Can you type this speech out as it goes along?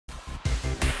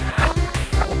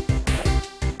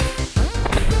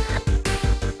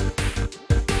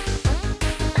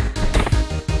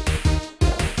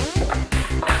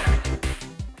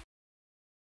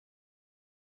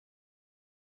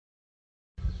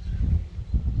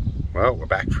Well, we're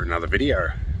back for another video.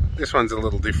 This one's a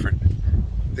little different.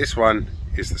 This one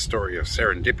is the story of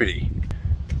Serendipity.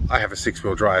 I have a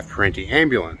 6-wheel drive Parenti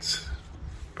ambulance,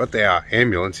 but our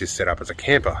ambulance is set up as a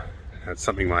camper. That's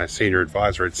something my senior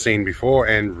advisor had seen before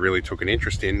and really took an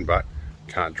interest in, but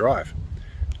can't drive.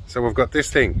 So we've got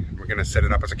this thing. We're going to set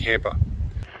it up as a camper.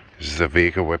 This is the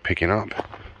vehicle we're picking up.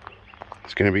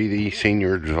 It's going to be the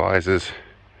senior advisor's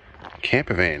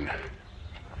camper van.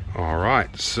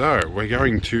 Alright, so we're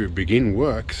going to begin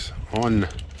works on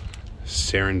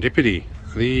Serendipity,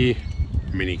 the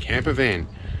mini camper van.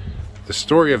 The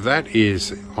story of that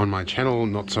is on my channel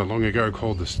not so long ago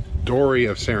called The Story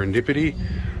of Serendipity.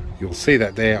 You'll see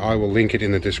that there. I will link it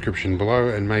in the description below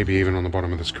and maybe even on the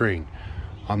bottom of the screen.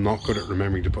 I'm not good at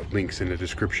remembering to put links in the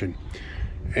description.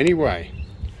 Anyway,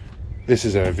 this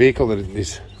is a vehicle that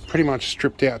is pretty much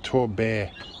stripped out to a bare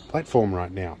platform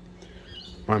right now.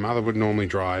 My mother would normally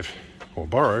drive or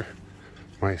borrow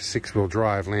my 6-wheel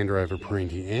drive Land Rover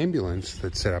Parenti ambulance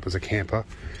that's set up as a camper.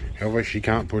 However, she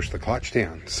can't push the clutch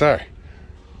down. So,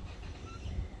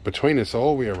 between us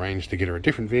all, we arranged to get her a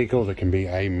different vehicle that can be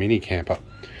a mini camper.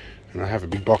 And I have a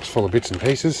big box full of bits and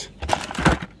pieces.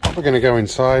 We're going to go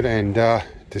inside and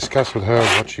discuss with her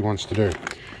what she wants to do.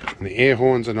 And the air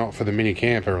horns are not for the mini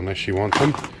camper unless she wants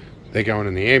them. They're going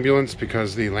in the ambulance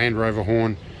because the Land Rover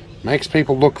horn makes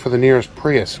people look for the nearest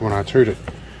Prius when I toot it.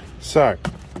 So,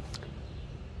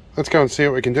 let's go and see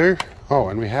what we can do. Oh,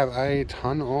 and we have a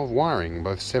ton of wiring,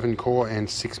 both 7-core and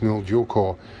 6mm dual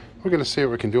core. We're going to see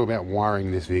what we can do about wiring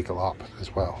this vehicle up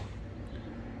as well.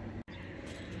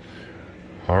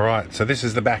 Alright, so this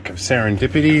is the back of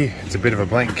Serendipity. It's a bit of a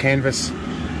blank canvas.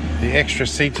 The extra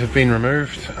seats have been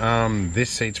removed.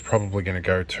 This seat's probably going to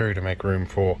go too to make room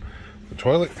for the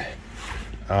toilet.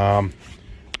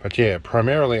 But yeah,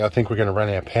 primarily I think we're going to run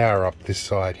our power up this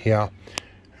side here,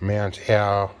 mount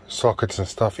our sockets and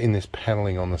stuff in this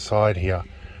paneling on the side here.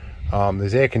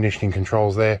 There's air conditioning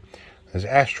controls there. There's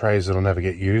ashtrays that'll never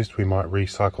get used. We might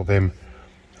recycle them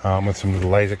with some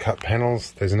little laser cut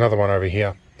panels. There's another one over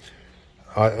here.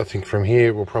 I think from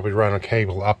here we'll probably run a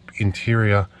cable up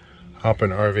interior up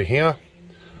and over here.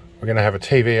 We're going to have a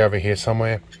TV over here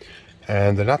somewhere,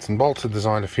 and the nuts and bolts are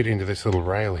designed to fit into this little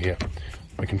rail here.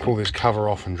 We can pull this cover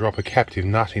off and drop a captive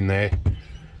nut in there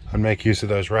and make use of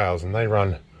those rails, and they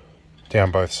run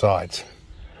down both sides.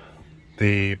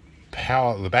 The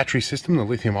battery system, the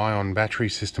lithium ion battery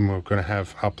system we're going to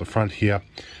have up the front here,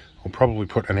 we'll probably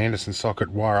put an Anderson socket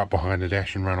wire up behind the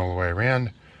dash and run all the way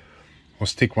around. We'll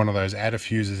stick one of those adder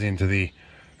fuses into the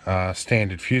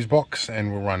standard fuse box,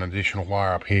 and we'll run additional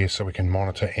wire up here so we can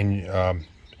monitor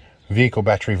vehicle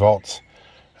battery volts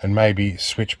and maybe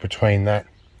switch between that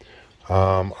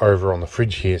over on the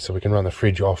fridge here, so we can run the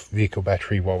fridge off vehicle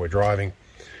battery while we're driving,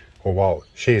 or while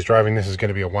she is driving. This is going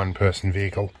to be a one-person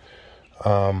vehicle.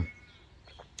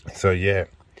 So yeah,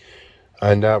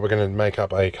 and we're going to make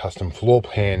up a custom floor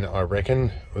pan, I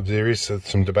reckon. There is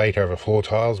some debate over floor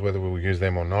tiles, whether we'll use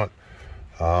them or not.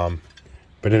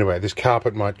 But anyway, this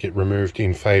carpet might get removed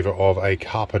in favour of a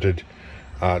carpeted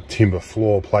timber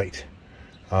floor plate.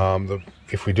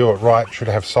 If we do it right, should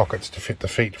have sockets to fit the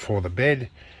feet for the bed,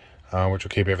 which will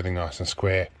keep everything nice and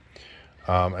square.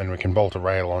 And we can bolt a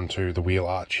rail onto the wheel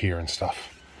arch here and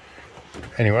stuff.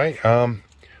 Anyway,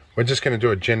 we're just going to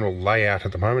do a general layout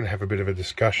at the moment, have a bit of a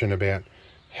discussion about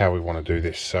how we want to do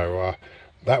this. So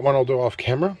that one I'll do off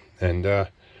camera, and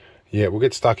yeah, we'll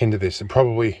get stuck into this. And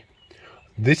probably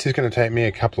this is going to take me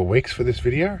a couple of weeks for this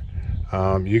video.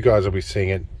 You guys will be seeing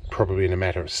it probably in a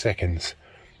matter of seconds,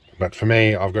 but for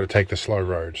me, I've got to take the slow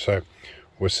road. So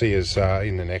we'll see us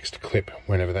in the next clip,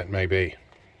 whenever that may be.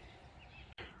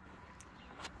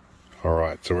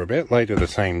 Alright, so we're about later the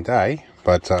same day,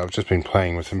 but I've just been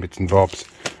playing with some bits and bobs.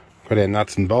 Got our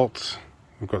nuts and bolts.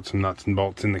 We've got some nuts and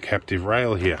bolts in the captive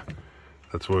rail here.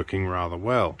 That's working rather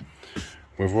well.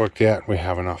 We've worked out we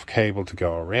have enough cable to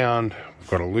go around. We've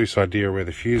got a loose idea where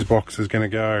the fuse box is going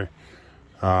to go.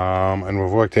 And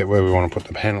we've worked out where we want to put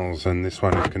the panels, and this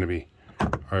one is going to be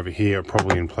over here,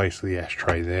 probably in place of the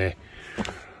ashtray there.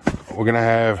 We're going to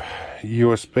have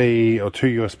USB or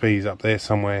 2 USBs up there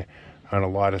somewhere, and a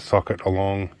lighter socket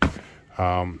along.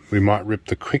 We might rip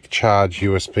the quick charge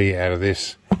USB out of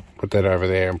this, put that over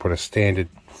there, and put a standard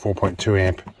 4.2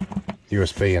 amp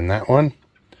USB in that one.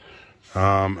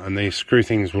 And these screw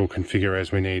things we'll configure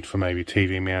as we need for maybe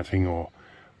TV mounting or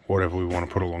whatever we want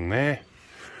to put along there.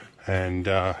 And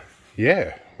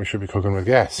yeah, we should be cooking with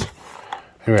gas.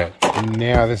 Anyway,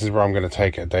 now this is where I'm going to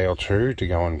take a day or two to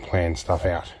go and plan stuff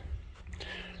out.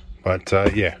 But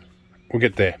yeah, we'll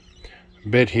get there. The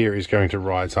bed here is going to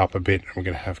rise up a bit. We're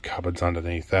going to have cupboards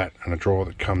underneath that and a drawer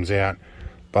that comes out.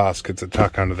 baskets that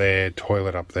tuck under there,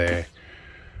 toilet up there.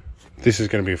 This is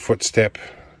going to be a footstep.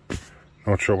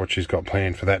 Not sure what she's got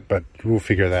planned for that, but we'll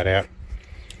figure that out.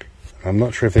 I'm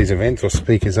not sure if there's vents or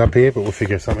speakers up here, but we'll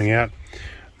figure something out.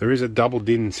 There is a double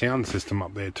din sound system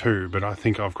up there too, but I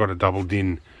think I've got a double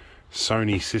din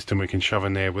Sony system we can shove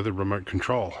in there with a remote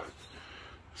control.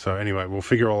 So anyway, we'll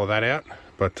figure all of that out,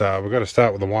 but we've got to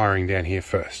start with the wiring down here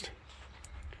first.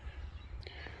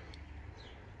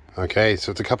 Okay,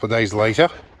 so it's a couple of days later,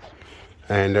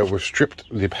 and we've stripped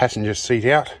the passenger seat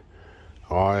out.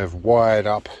 I've wired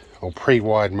up, or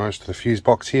pre-wired most of the fuse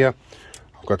box here.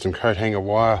 I've got some coat hanger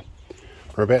wire.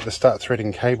 We're about to start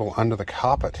threading cable under the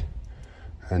carpet.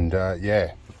 And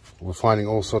yeah, we're finding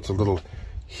all sorts of little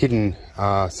hidden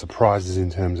surprises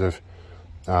in terms of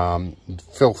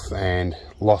filth and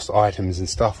lost items and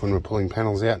stuff when we're pulling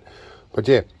panels out. But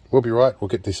yeah, we'll be right, we'll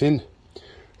get this in.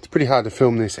 It's pretty hard to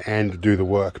film this and do the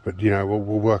work, but you know,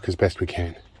 we'll work as best we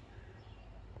can.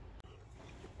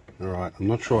 Alright, I'm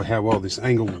not sure how well this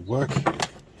angle will work,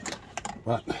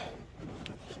 but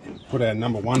put our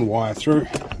number 1 wire through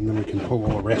and then we can pull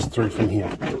all the rest through from here.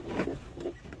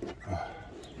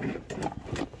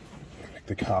 Pick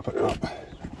the carpet up.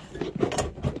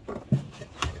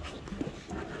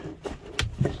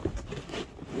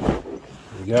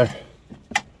 There we go.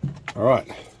 Alright,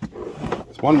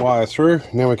 there's 1 wire through,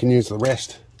 now we can use the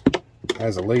rest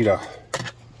as a leader.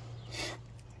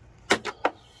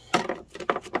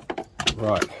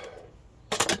 Right,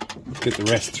 get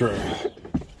the rest through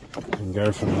and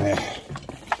go from there.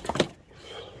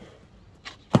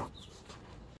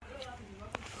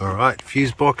 Alright,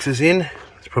 fuse box is in.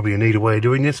 It's probably a neater way of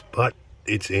doing this, but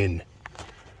it's in.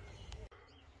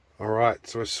 Alright,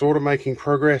 so we're sort of making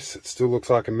progress. It still looks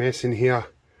like a mess in here,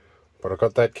 but I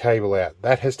got that cable out.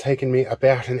 That has taken me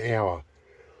about an hour.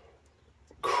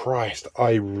 Christ,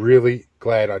 I'm really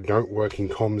glad I don't work in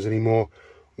comms anymore.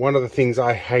 One of the things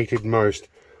I hated most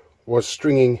was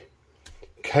stringing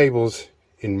cables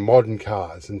in modern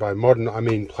cars. And by modern, I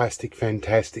mean plastic,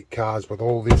 fantastic cars with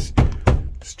all this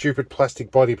stupid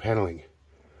plastic body paneling.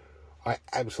 I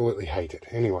absolutely hate it.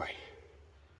 Anyway.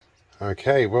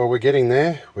 Okay, well, we're getting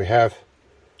there. We have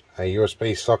a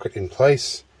USB socket in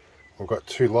place. We've got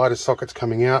 2 lighter sockets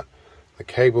coming out. The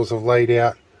cables have laid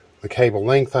out. The cable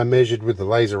length I measured with the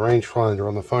laser rangefinder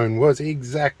on the phone was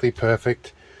exactly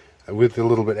perfect, with the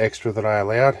little bit extra that I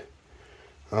allowed.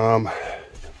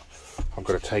 I've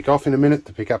got to take off in a minute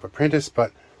to pick up Apprentice,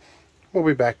 but we'll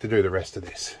be back to do the rest of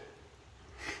this.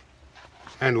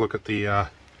 And look at the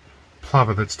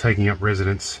plover that's taking up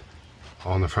residence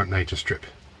on the front nature strip.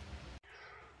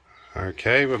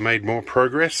 Okay, we've made more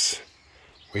progress.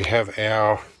 We have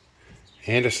our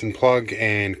Anderson plug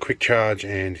and quick charge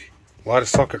and lighter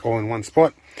socket all in one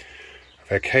spot.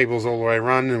 Our cables all the way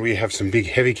run, and we have some big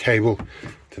heavy cable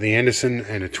to the Anderson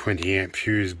and a 20 amp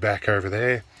fuse back over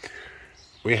there.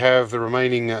 We have the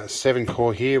remaining 7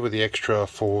 core here with the extra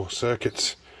 4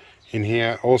 circuits in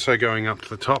here, also going up to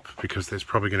the top because there's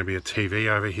probably going to be a TV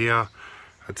over here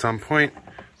at some point,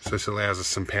 so this allows us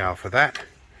some power for that.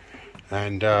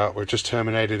 And we've just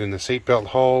terminated in the seatbelt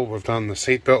hole. We've done the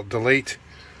seatbelt delete.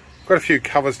 We've got a few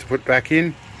covers to put back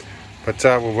in, but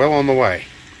we're well on the way.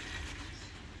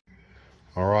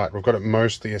 Alright, we've got it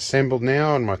mostly assembled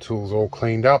now and my tool's all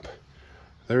cleaned up.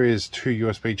 There is 2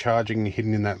 USB charging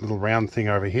hidden in that little round thing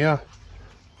over here.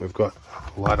 We've got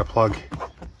a lighter plug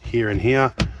here and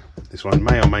here. This one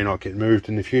may or may not get moved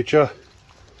in the future.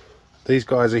 These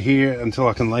guys are here until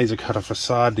I can laser cut a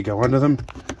facade to go under them,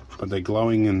 but they're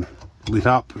glowing and lit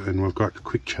up, and we've got a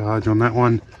quick charge on that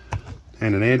one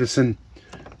and an Anderson.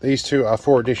 These 2 are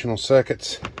 4 additional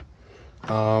circuits.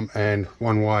 And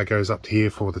 1 wire goes up to here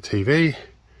for the TV.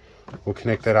 We'll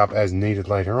connect that up as needed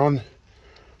later on.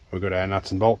 We've got our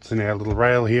nuts and bolts in our little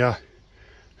rail here,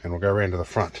 and we'll go around to the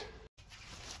front.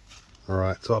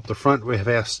 Alright, so up the front we have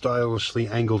our stylishly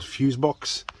angled fuse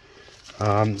box.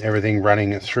 Everything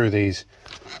running through these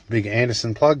big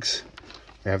Anderson plugs.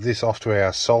 We have this off to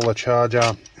our solar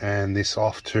charger and this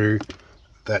off to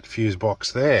that fuse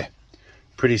box there.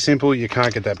 Pretty simple. You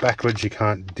can't get that backwards, you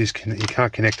can't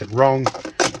connect it wrong.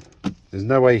 There's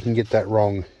no way you can get that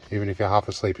wrong even if you're half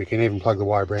asleep. You can even plug the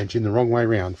wire branch in the wrong way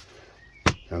round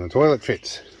and the toilet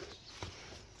fits.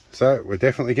 So we're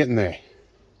definitely getting there.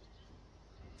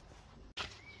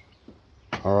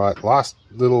 Alright, last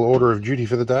little order of duty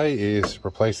for the day is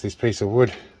replace this piece of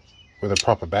wood with a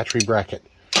proper battery bracket.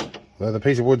 Though the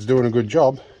piece of wood's doing a good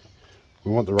job,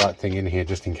 we want the right thing in here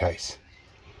just in case.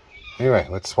 Anyway,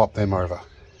 let's swap them over.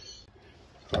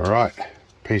 Alright,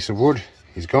 piece of wood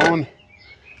is gone.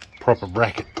 Proper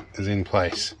bracket is in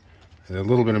place. There's a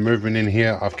little bit of movement in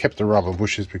here. I've kept the rubber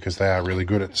bushes because they are really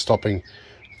good at stopping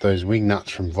those wing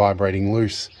nuts from vibrating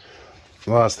loose.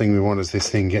 The last thing we want is this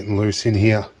thing getting loose in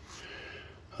here.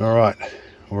 Alright,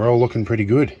 we're all looking pretty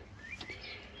good.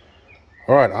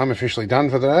 Alright, I'm officially done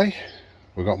for the day.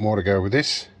 We've got more to go with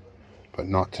this, but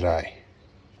not today.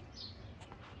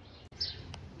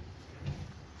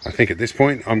 I think at this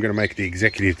point I'm going to make the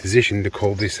executive decision to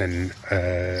call this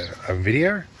a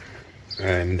video,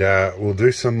 and we'll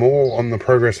do some more on the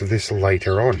progress of this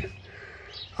later on.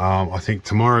 I think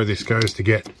tomorrow this goes to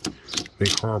get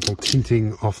the horrible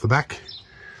tinting off the back,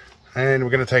 and we're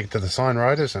going to take it to the sign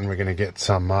writers, and we're going to get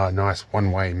some nice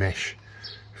one-way mesh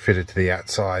fitted to the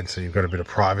outside, so you've got a bit of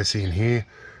privacy in here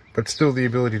but still the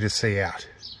ability to see out.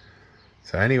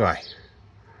 So anyway,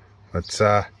 let's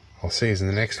I'll see you in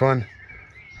the next one.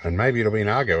 And maybe it'll be an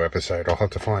Argo episode, I'll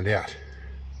have to find out.